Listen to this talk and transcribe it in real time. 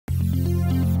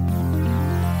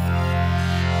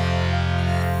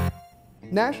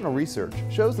National research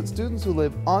shows that students who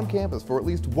live on campus for at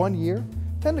least 1 year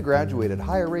tend to graduate at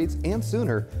higher rates and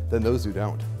sooner than those who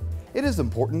don't. It is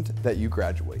important that you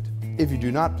graduate. If you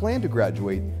do not plan to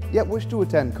graduate, yet wish to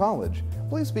attend college,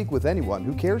 please speak with anyone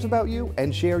who cares about you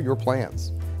and share your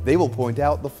plans. They will point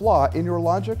out the flaw in your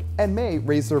logic and may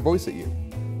raise their voice at you.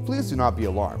 Please do not be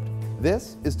alarmed.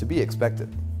 This is to be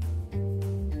expected.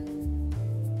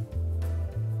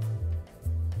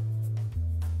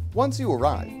 Once you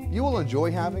arrive, you will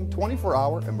enjoy having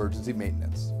 24-hour emergency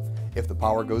maintenance. If the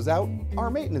power goes out,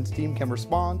 our maintenance team can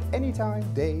respond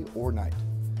anytime, day or night.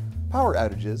 Power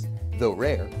outages, though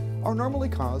rare, are normally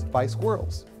caused by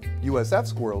squirrels. USF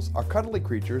squirrels are cuddly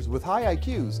creatures with high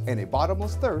IQs and a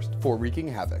bottomless thirst for wreaking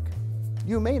havoc.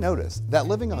 You may notice that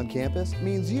living on campus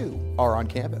means you are on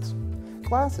campus.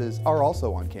 Classes are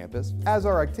also on campus, as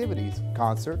are activities,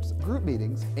 concerts, group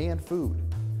meetings, and food.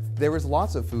 There is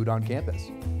lots of food on campus.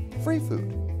 Free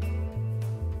food.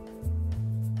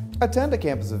 Attend a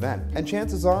campus event and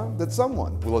chances are that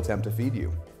someone will attempt to feed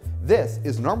you. This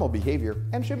is normal behavior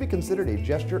and should be considered a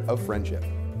gesture of friendship.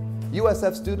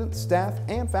 USF students, staff,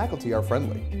 and faculty are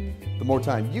friendly. The more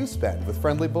time you spend with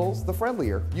friendly bulls, the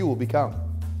friendlier you will become.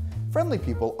 Friendly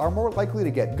people are more likely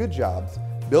to get good jobs,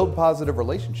 build positive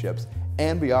relationships,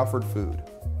 and be offered food.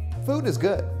 Food is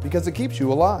good because it keeps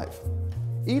you alive.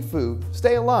 Eat food,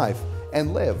 stay alive,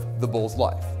 and live the bull's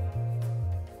life.